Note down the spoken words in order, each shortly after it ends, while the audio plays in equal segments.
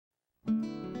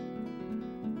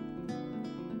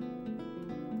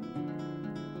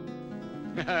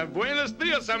Buenos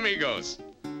dias, amigos.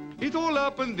 It all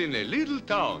happened in a little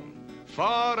town,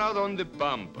 far out on the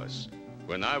Pampas,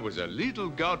 when I was a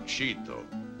little Gauchito.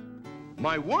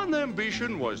 My one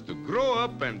ambition was to grow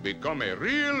up and become a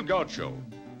real gaucho.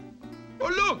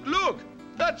 Oh, look!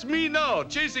 That's me now,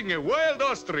 chasing a wild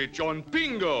ostrich on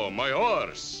Pingo, my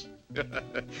horse.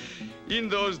 In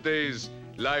those days,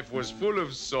 life was full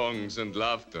of songs and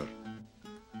laughter.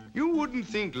 You wouldn't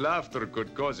think laughter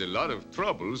could cause a lot of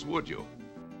troubles, would you?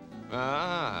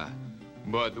 Ah,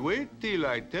 but wait till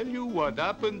I tell you what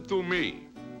happened to me.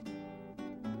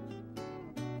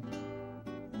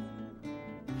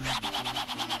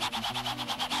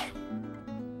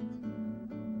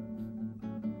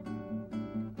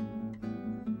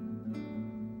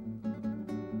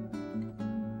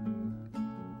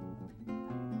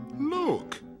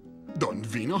 Look, Don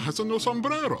Vino has a no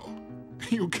sombrero.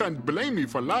 You can't blame me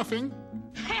for laughing.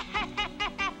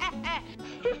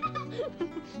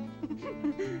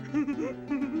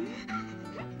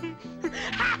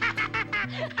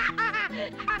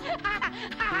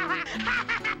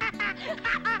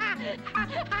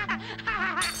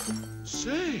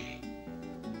 Say,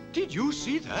 did you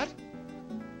see that?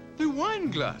 The wine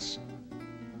glass.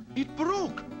 It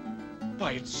broke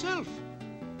by itself.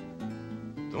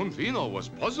 Don Vino was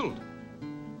puzzled.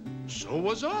 So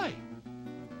was I.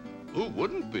 Who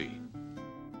wouldn't be?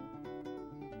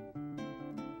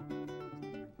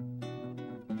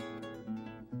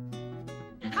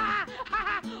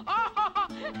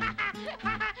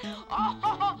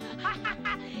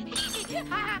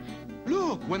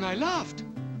 Look, when I laughed,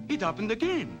 it happened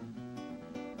again.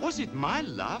 Was it my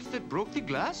laugh that broke the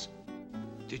glass?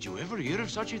 Did you ever hear of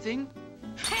such a thing?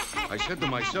 I said to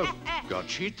myself,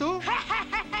 Gauchito,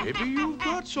 maybe you've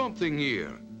got something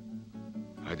here.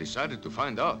 I decided to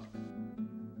find out.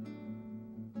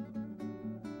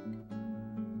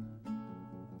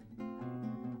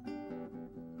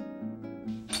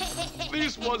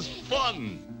 This was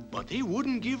fun, but he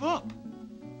wouldn't give up.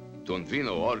 Don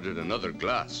Vino ordered another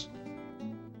glass.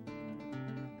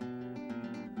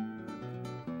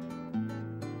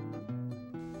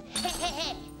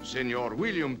 Senor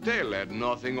William Tell had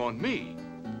nothing on me.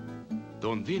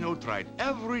 Don Vino tried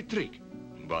every trick,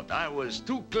 but I was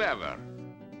too clever.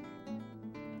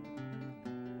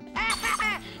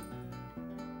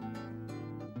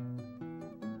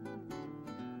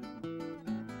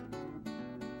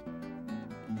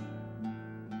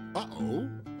 Uh-oh.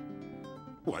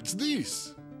 What's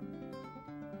this?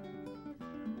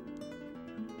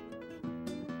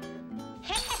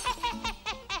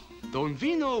 Don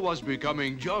Vino was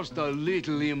becoming just a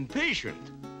little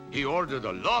impatient. He ordered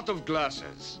a lot of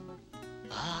glasses.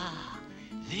 Ah,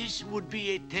 this would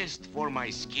be a test for my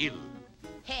skill.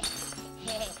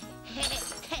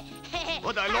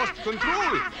 But I lost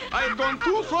control. I had gone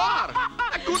too far.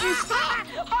 I couldn't stop.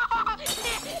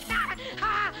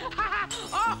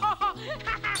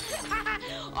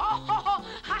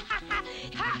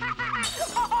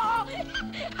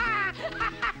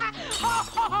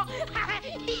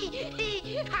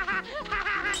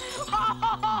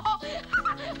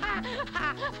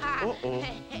 Uh-oh.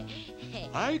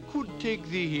 I could take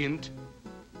the hint.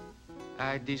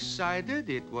 I decided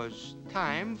it was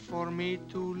time for me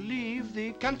to leave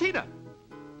the cantina.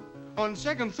 On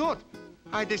second thought,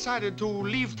 I decided to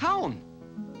leave town.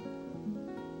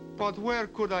 But where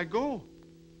could I go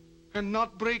and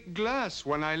not break glass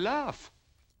when I laugh?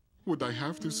 Would I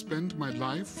have to spend my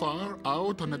life far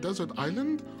out on a desert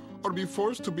island? Or be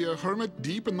forced to be a hermit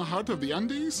deep in the heart of the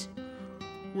Andes?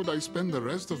 Would I spend the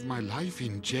rest of my life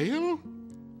in jail?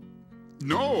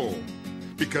 No,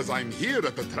 because I'm here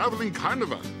at the traveling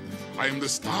carnival. I am the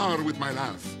star with my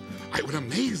laugh. I will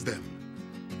amaze them.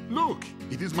 Look,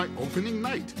 it is my opening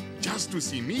night, just to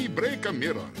see me break a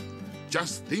mirror.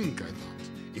 Just think, I thought,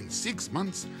 in 6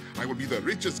 months, I will be the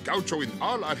richest gaucho in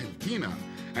all Argentina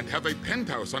and have a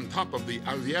penthouse on top of the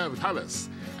Alvear Palace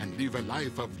and live a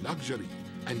life of luxury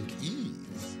and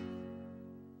ease.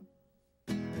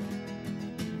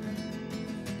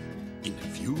 In a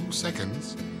few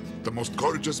seconds, the most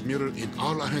gorgeous mirror in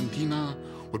all Argentina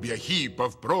will be a heap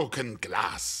of broken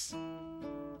glass.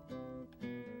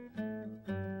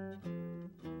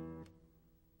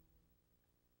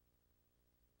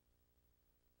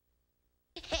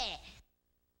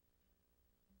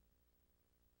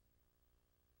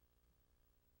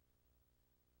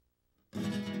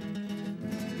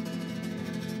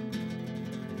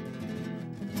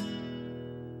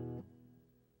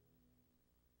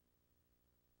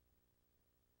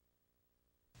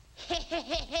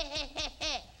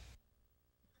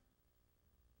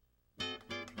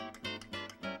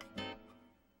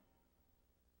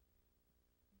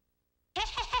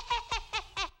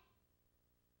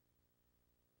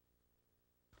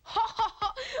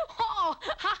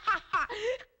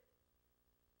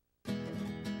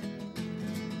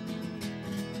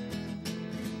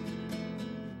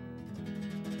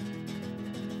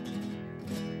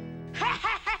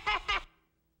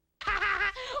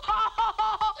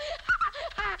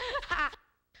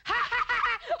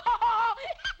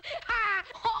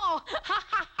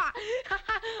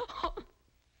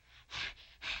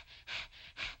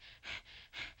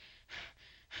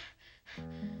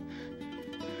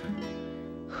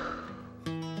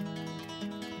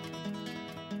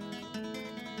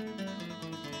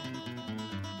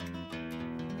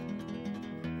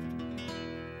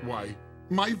 Why,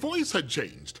 my voice had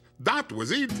changed. That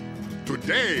was it.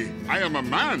 Today, I am a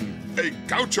man, a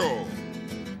gaucho.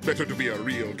 Better to be a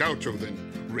real gaucho than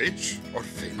rich or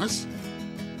famous.